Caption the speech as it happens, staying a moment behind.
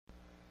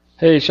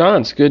Hey, Sean,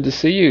 it's good to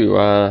see you.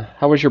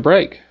 How was your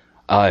break?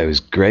 It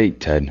was great,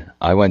 Ted.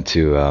 I went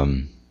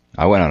on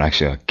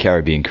actually a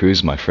Caribbean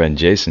cruise with my friend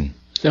Jason.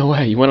 No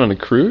way, you went on a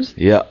cruise?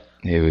 Yeah,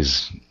 it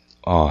was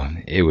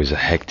a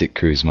hectic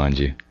cruise, mind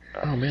you.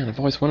 Oh man, I've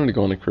always wanted to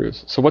go on a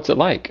cruise. So what's it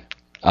like?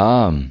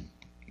 Um,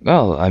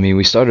 well, I mean,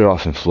 we started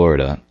off in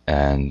Florida,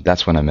 and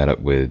that's when I met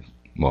up with,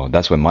 well,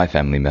 that's when my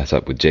family met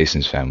up with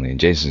Jason's family, and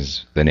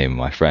Jason's the name of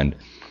my friend.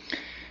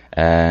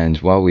 And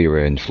while we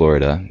were in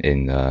Florida,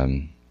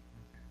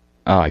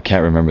 I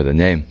can't remember the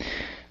name,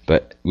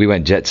 but we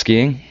went jet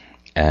skiing,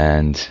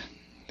 and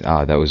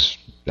that was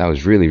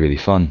really really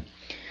fun.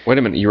 Wait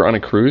a minute, you were on a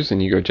cruise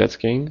and you go jet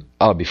skiing?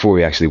 Oh, before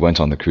we actually went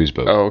on the cruise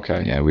boat. Oh,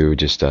 okay. Yeah, we were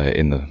just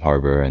in the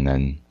harbor, and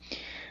then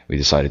we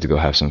decided to go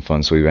have some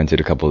fun. So we rented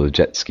a couple of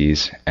jet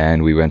skis,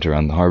 and we went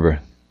around the harbor.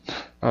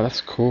 Oh,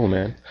 that's cool,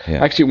 man.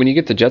 Yeah. Actually, when you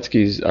get the jet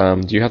skis,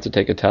 do you have to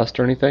take a test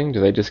or anything?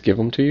 Do they just give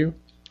them to you?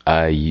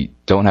 You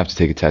don't have to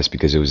take a test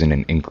because it was in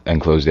an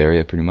enclosed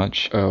area, pretty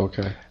much. Oh,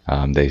 okay.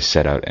 They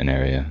set out an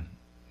area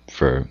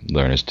for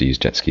learners to use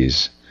jet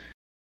skis.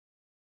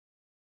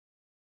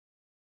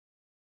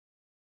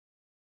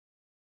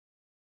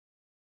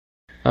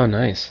 Oh,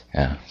 nice.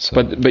 Yeah.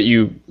 So. But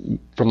you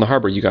from the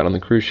harbor you got on the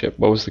cruise ship.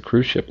 What was the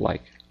cruise ship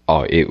like?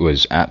 Oh, it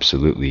was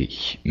absolutely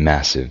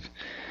massive.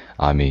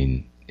 I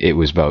mean, it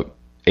was about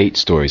 8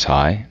 stories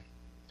high,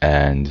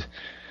 and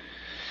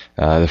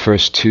the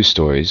first 2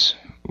 stories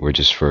were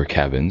just for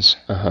cabins,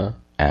 Uh-huh.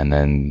 and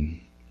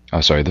then,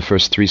 oh, sorry, the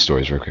first 3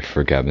 stories were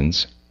for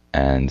cabins,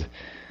 and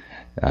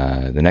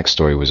the next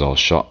story was all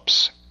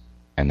shops,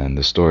 and then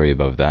the story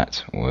above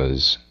that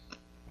was,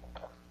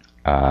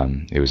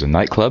 it was a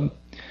nightclub,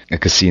 a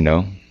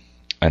casino,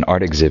 an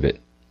art exhibit,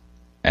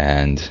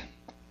 and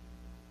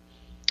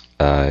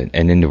an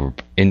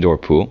indoor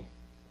pool,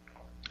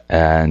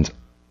 and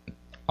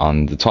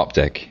on the top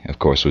deck, of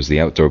course, was the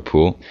outdoor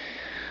pool,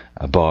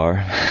 a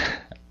bar,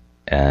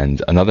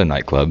 and another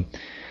nightclub,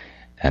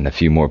 and a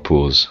few more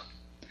pools,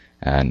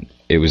 and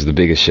it was the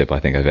biggest ship I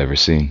think I've ever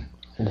seen.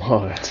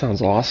 Whoa, that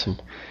sounds awesome.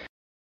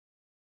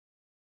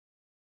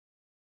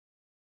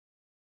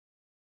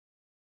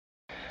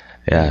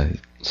 Yeah,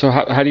 So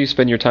how do you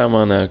spend your time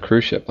on a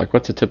cruise ship? Like,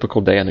 what's a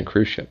typical day on a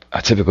cruise ship?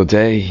 a typical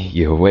day,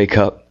 you wake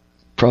up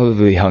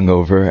probably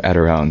hungover at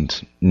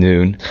around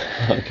noon,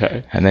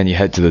 Okay. and then you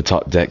head to the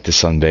top deck to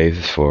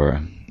sunbathe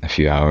for a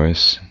few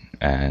hours,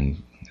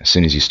 and as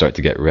soon as you start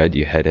to get red,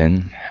 you head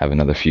in, have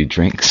another few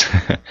drinks,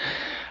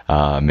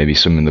 maybe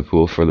swim in the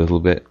pool for a little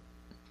bit,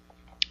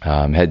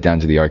 head down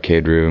to the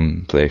arcade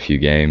room, play a few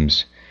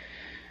games,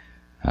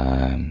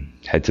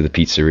 head to the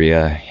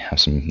pizzeria, have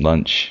some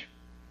lunch,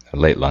 a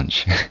late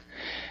lunch,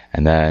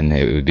 and then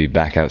it would be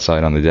back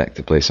outside on the deck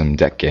to play some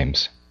deck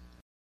games.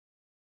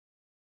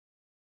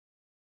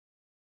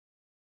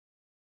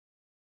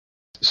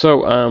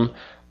 So,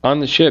 on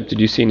the ship, did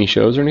you see any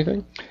shows or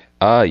anything?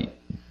 Uh,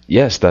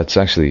 yes, that's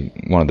actually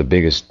one of the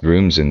biggest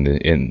rooms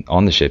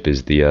on the ship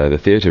is the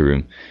theater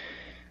room.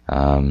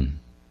 Um,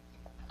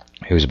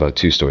 it was about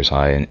 2 stories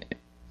high, and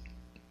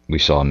we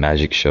saw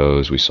magic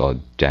shows, we saw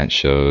dance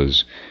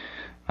shows,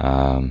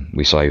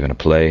 we saw even a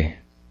play.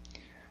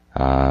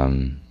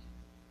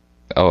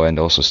 Oh, and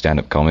also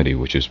stand-up comedy,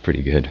 which was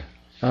pretty good.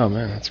 Oh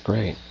man, that's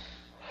great.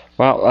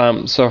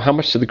 Wow. So how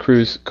much did the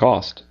cruise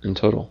cost in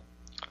total?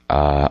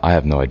 I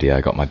have no idea.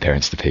 I got my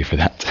parents to pay for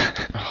that.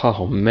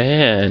 Oh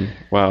man.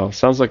 Wow.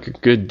 Sounds like a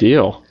good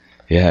deal.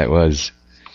 Yeah, it was.